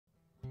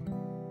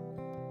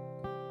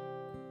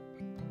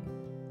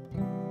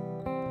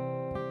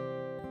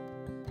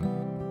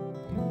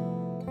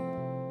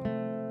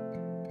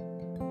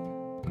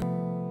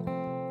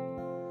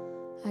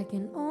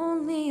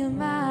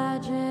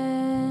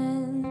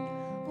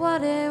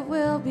what it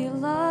will be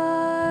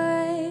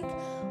like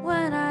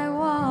when I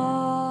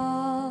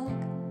walk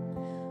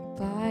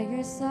by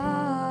your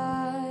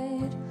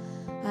side.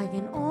 I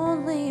can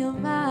only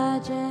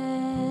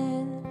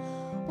imagine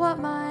what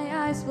my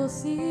eyes will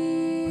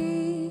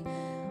see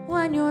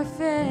when your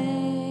face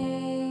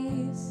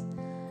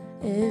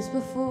is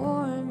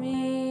before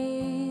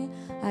me.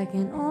 I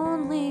can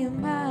only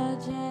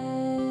imagine.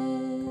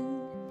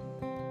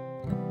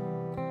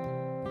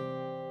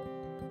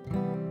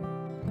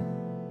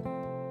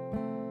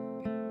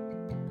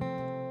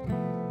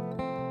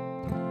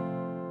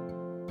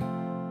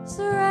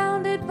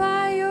 Surrounded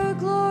by your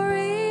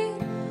glory,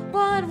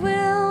 what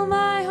will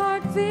my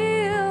heart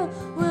feel?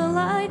 Will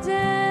I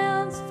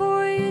dance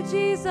for you,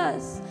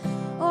 Jesus,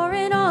 or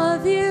in awe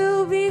of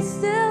you be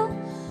still?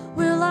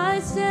 Will I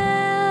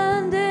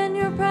stand in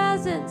your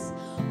presence,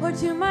 or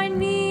to my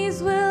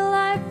knees will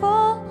I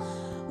fall?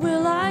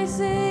 Will I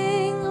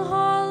sing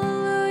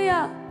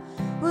hallelujah?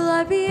 Will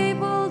I be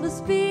able to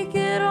speak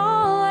it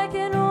all? I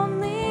can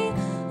only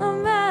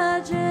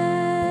imagine.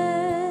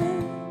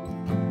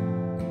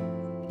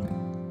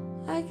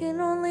 I can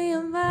only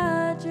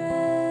imagine.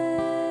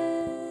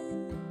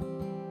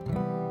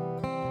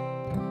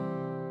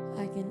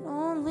 I can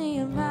only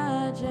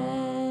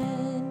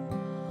imagine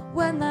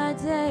when that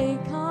day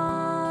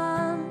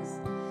comes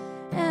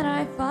and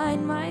I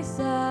find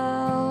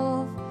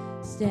myself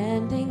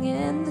standing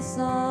in the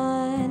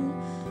sun.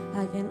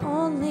 I can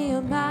only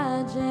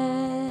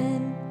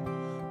imagine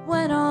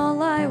when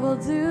all I will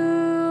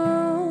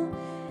do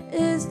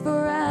is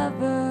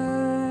forever,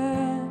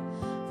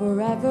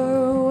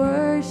 forever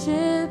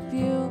worship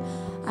you.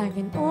 I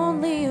can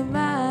only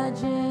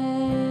imagine.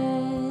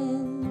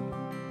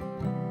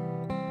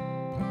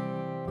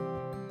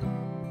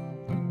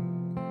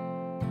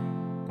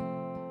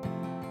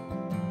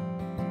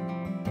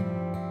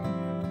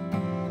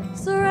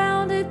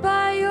 Surrounded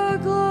by your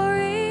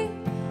glory,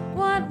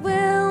 what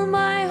will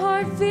my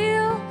heart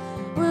feel?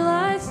 Will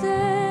I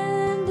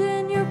stand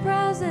in your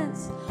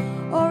presence,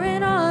 or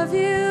in awe of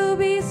you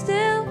be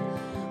still?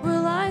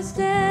 Will I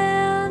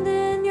stand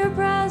in your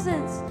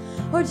presence,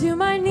 or to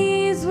my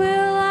knees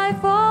will I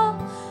fall?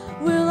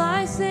 Will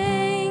I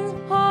sing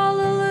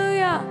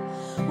hallelujah?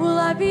 Will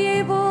I be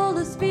able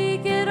to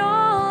speak it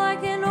all? I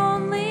can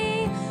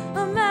only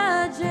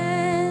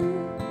imagine.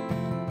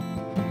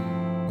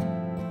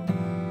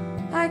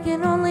 I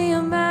can only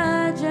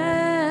imagine.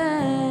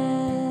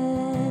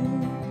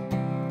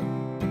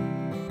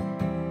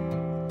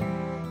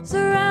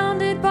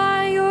 Surrounded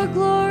by your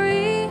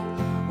glory,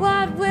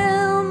 what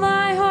will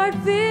my heart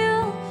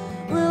feel?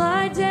 Will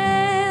I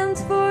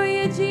dance for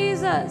you,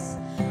 Jesus,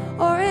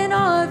 or in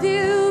awe of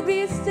you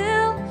be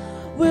still?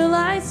 Will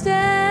I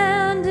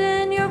stand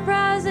in your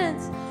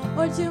presence,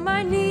 or to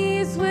my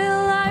knees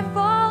will I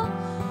fall?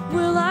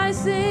 Will I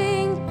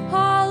sing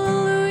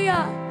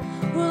hallelujah?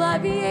 Will I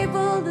be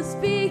able to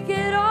speak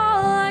it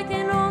all? I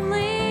can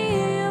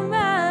only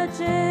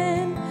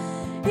imagine.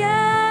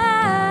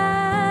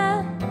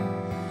 Yeah,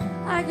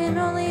 I can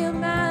only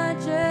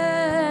imagine.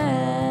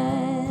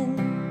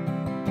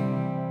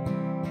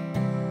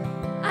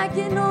 I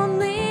can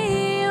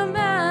only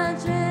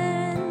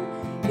imagine.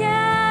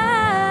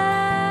 Yeah,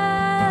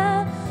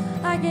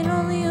 I can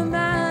only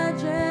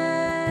imagine.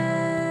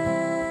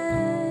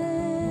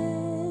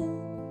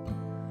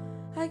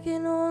 I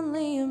can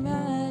only imagine.